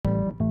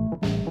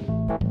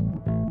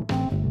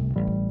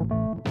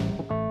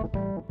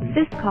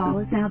This call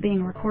is now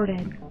being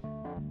recorded.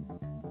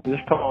 This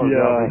call is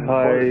now being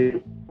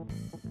recorded.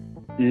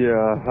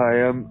 Hi,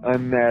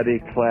 I'm Matty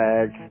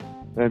Clack.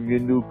 I'm your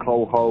new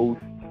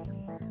co-host.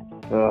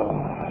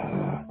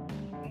 Well,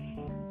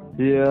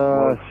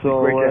 it's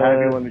great to have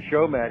you on the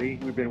show, Matty.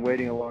 We've been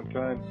waiting a long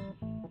time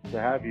to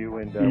have you,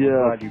 and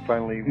we're glad you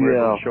finally were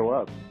able to show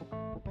up.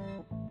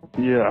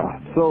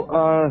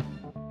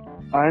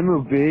 I'm a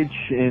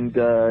witch, and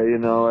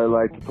I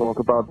like to talk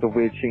about the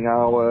witching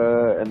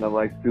hour, and I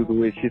like to do the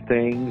witchy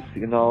things,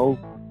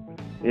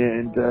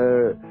 and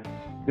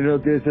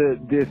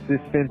there's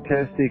this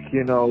fantastic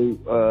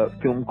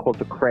film called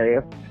The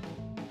Craft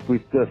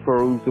with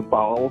Fairuza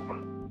Balk,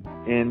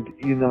 and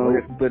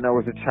when I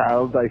was a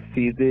child I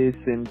see this,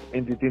 and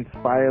it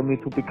inspired me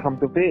to become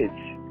the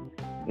witch,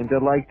 and I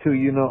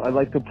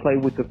like to play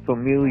with the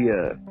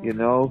familiar,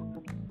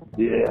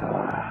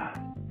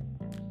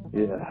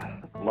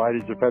 Light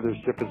as a feather,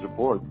 stiff as a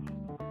board.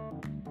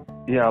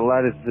 Yeah,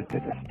 light as the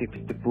feather, stiff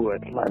as the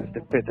board. Light as the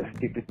feather,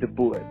 stiff as the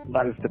board.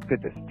 Light as the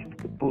feather, stiff as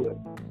the board.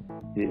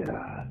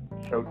 Yeah.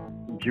 So,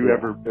 did you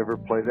ever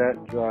play that,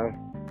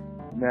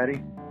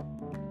 Matty?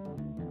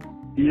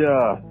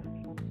 Yeah,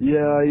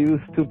 I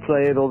used to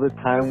play it all the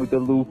time with the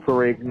Lou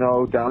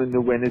Ferrigno down in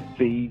the Venice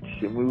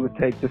Beach, and we would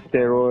take the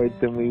steroids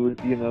and we would,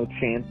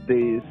 chant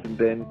this, and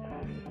then,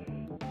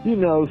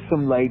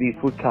 some ladies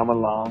would come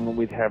along and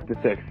we'd have the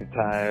sexy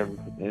time,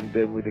 and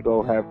then we'd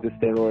go have the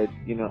steroid,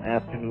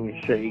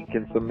 afternoon shake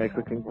and some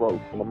Mexican growth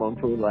hormone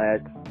to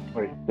relax.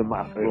 Wait,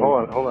 muscle.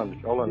 Hold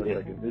on a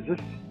second. Is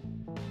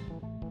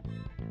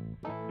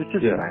this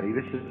isn't Matty,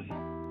 this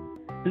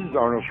is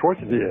Arnold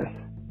Schwarzenegger. Yes.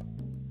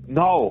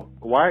 No.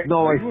 Why?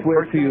 No, I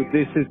swear to you,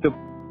 this is the...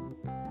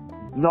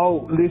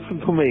 No, listen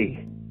to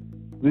me.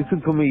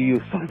 Listen to me, you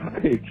son of a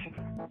bitch.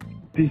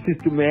 This is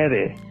the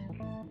Matty.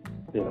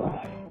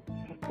 Yeah.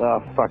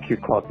 Oh, fuck, you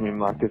caught me,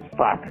 Marcus.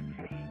 Fuck.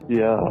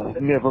 Yeah,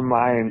 never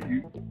mind.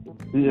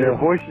 Your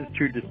voice is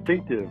too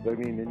distinctive. I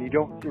mean, and you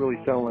don't really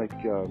sound like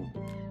a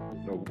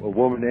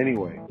woman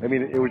anyway. I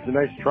mean, it was a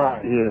nice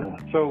try. Yeah.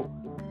 So...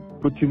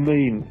 What you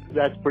mean?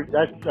 I have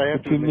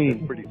to admit,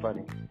 that's pretty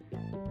funny.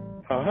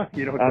 Huh?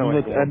 You don't sound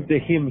like a woman. I'm the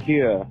him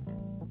here.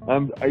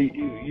 I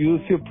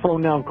use your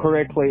pronoun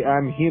correctly.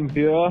 I'm him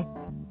here.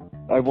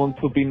 I want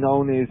to be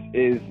known as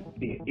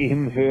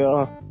him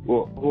here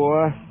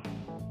or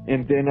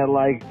and then I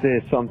like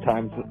this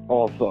sometimes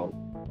also.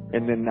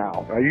 And then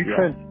now. Are you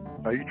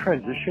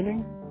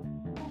transitioning?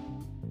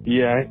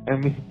 Yeah,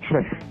 I'm Is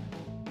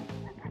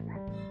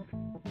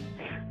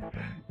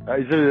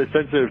it a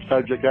sensitive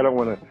subject? I don't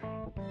want to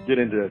get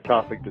into a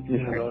topic that's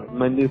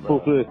my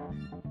nipples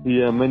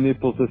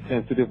are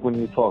sensitive when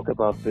you talk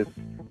about this.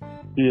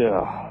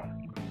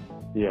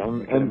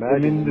 I'm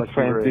in the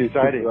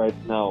transition right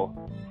now.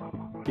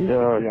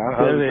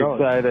 Very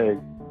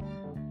exciting.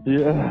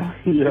 Yeah.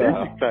 It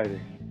is exciting.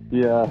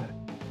 Yeah,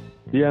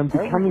 I'm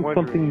becoming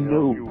something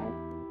new.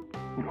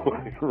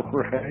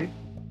 Right?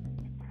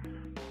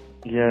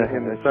 Yeah,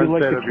 in the I feel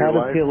like sunset the of your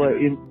caterpillar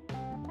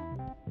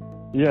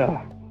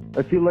life.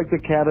 I feel like the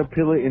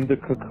caterpillar in the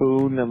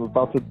cocoon. I'm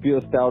about to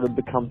burst out and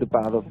become the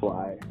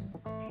butterfly.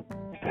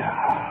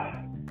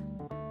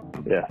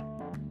 Yeah.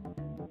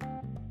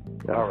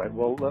 All right.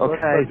 Well, let's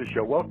start the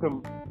show.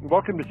 Welcome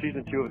to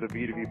season 2 of the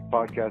B2B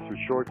podcast with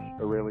Shorts,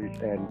 Aurelius,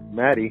 and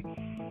Matty.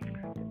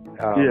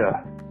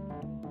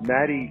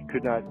 Matty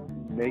could not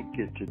make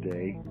it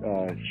today.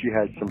 She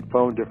had some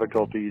phone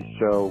difficulties,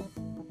 so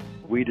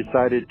we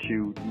decided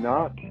to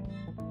not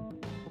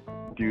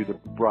do the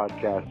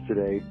broadcast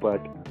today,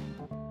 but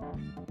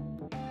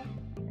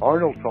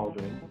Arnold called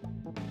in,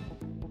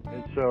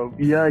 and so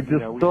I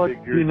just thought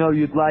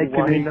you'd like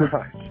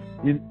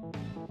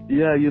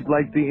you'd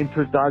like the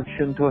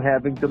introduction to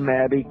having the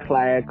Matty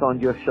Clack on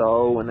your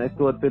show, and I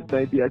thought that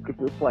maybe I could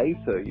replace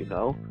her.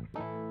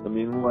 I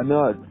mean, why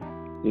not?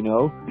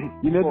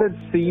 That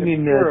scene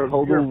in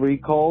Total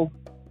Recall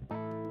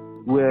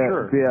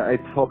where I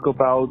talk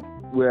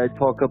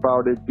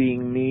about it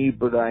being me,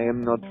 but I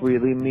am not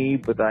really me,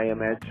 but I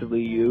am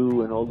actually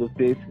you, and all of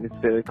this, and it's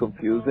very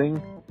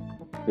confusing.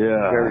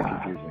 Yeah. Very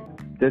confusing.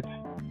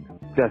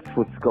 That's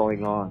what's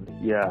going on.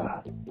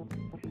 Yeah.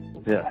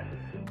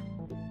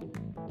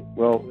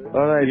 Well,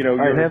 all right.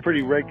 You're a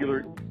pretty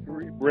regular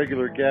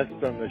guest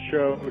on the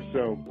show,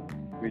 so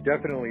we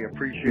definitely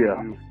appreciate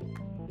you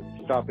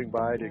stopping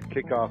by to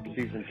kick off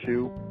season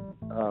 2.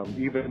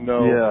 Even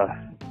though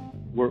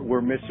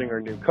we're missing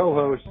our new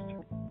co-host,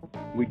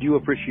 we do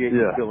appreciate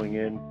you filling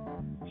in.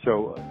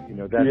 So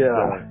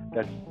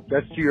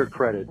that's to your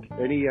credit.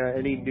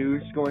 Any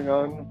news going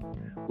on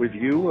with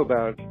you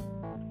about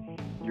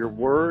your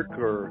work,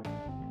 or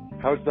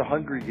how's the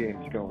Hungry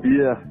Games going?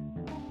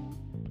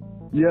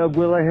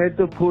 Well, I had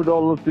to put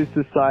all of this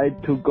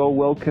aside to go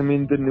welcome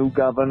in the new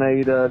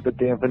governor, the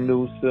Gavin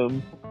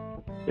Newsom,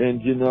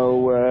 and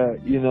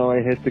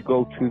I had to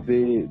go to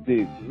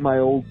my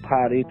old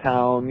party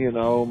town,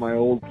 my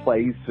old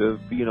place of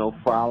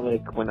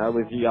frolic when I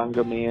was a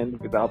younger man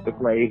without the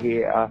gray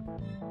hair,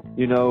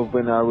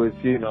 when I was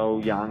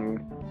young,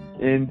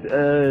 and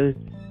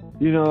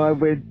you know, I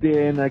went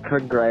there and I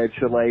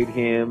congratulate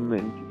him,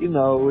 and, you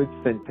know, it's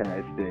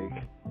fantastic.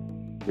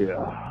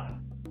 Yeah.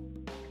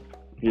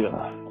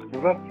 Yeah.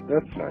 Well,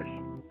 that's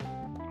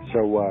nice. So,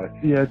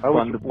 yeah, it's I was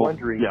wonderful.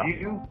 wondering, Yeah.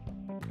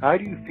 how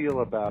do you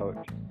feel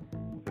about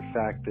the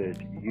fact that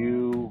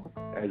you,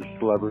 as a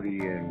celebrity,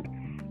 and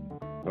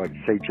like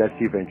say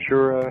Jesse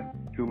Ventura,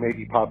 who may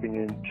be popping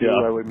in too,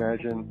 Yeah. I would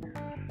imagine.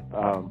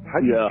 How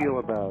do you feel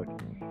about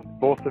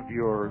both of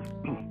your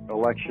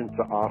elections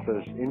to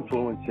office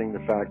influencing the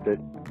fact that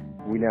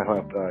we now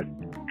have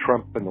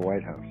Trump in the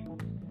White House?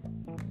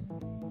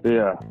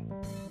 Yeah.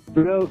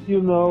 Well,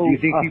 you know, do you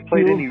think you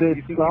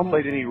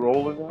played any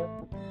role in that?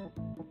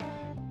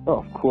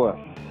 Oh, of course.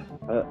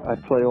 I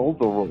play all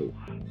the roles.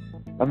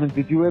 I mean,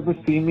 did you ever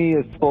see me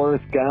as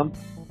Forrest Gump?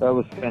 That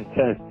was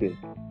fantastic.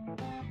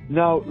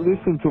 Now,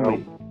 listen to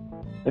me.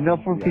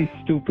 Enough of these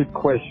stupid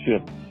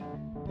questions.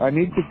 I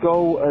need to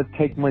go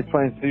take my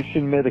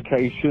transition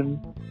medication.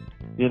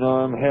 You know,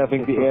 I'm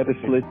having the air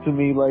slit to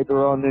me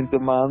later on in the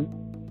month.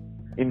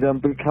 And I'm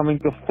becoming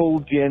the full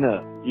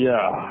Jenner.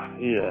 Yeah.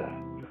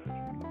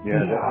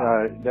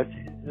 That's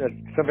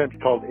sometimes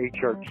called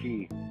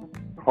HRT,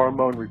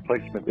 hormone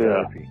replacement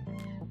therapy.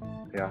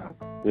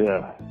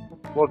 Yeah.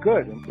 Well,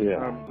 good.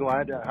 I'm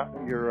glad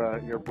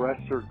your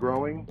breasts are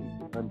growing,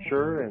 I'm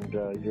sure, and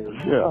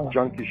your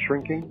junk is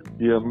shrinking.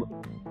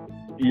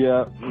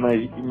 Yeah,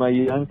 my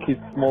yank is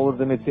smaller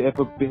than it's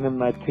ever been, and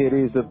my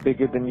titties are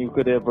bigger than you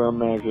could ever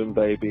imagine,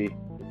 baby.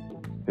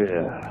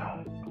 Yeah.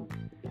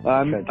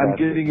 I'm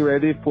getting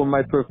ready for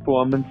my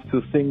performance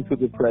to sing to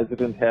the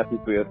president Happy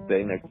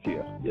Birthday next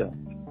year. Yeah.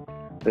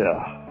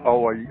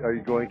 Oh, are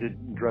you going to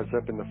dress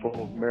up in the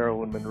full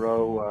Marilyn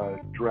Monroe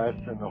dress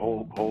and the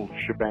whole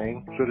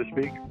shebang, so to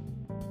speak?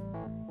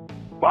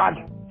 What?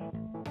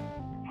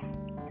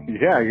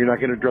 Yeah, you're not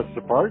going to dress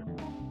the part?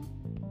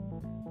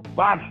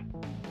 What?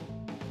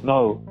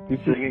 No, this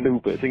is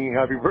stupid. Singing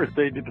Happy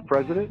Birthday to the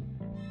president?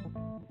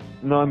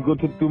 No, I'm going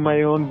to do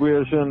my own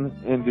version,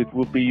 and it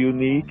will be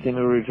unique and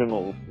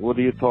original. What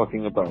are you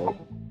talking about?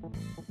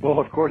 Well,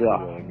 of course you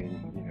will. I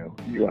mean, you know,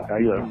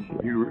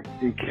 you're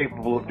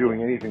incapable of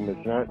doing anything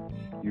that's not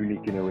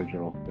unique and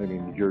original. I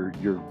mean, you're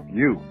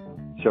you.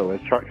 So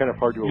it's kind of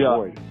hard to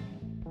avoid.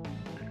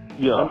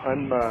 Yeah.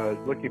 I'm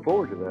looking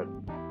forward to that.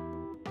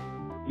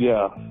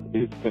 Yeah,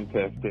 it's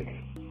fantastic.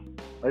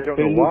 I don't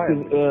know why I'm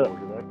looking forward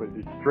to that, but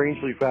it's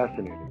strangely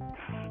fascinating.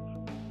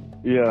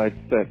 Yeah,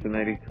 it's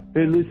fascinating.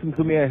 Hey, listen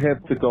to me. I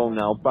have to go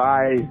now.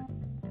 Bye.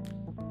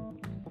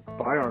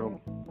 Bye, Arnold.